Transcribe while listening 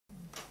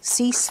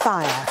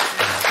Ceasefire.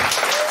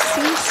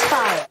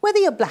 Ceasefire. Whether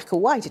you're black or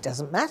white, it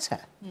doesn't matter.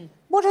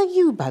 What are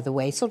you, by the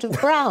way? Sort of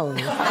brown?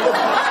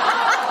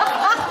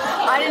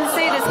 I didn't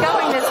see this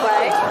going this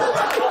way.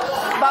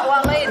 But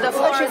Waleed, the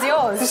floor is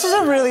yours. This is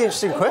a really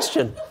interesting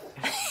question.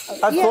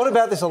 I've thought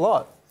about this a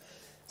lot.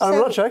 And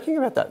I'm not joking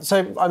about that.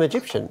 So I'm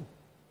Egyptian.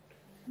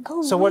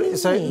 Oh, so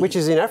really? which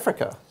is in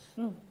Africa.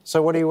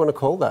 So what do you want to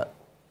call that?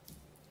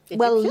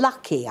 Well,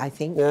 lucky, I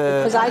think,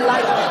 because I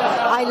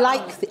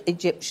like the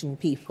Egyptian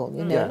people,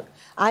 you know. Yeah.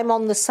 I'm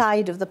on the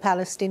side of the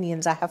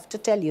Palestinians, I have to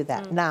tell you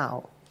that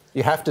now.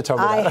 You have to tell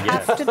me that. I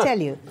have to tell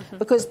you,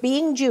 because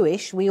being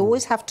Jewish, we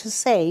always have to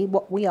say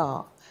what we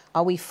are.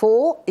 Are we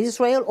for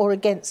Israel or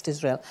against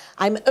Israel?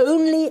 I'm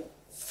only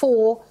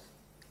for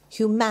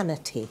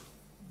humanity.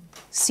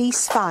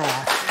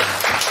 Ceasefire.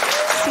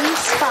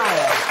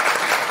 Ceasefire.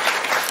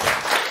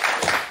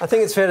 I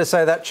think it's fair to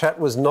say that chat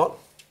was not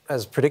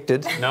as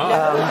predicted. No.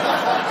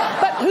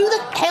 But who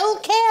the hell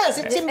cares?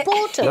 It's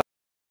important.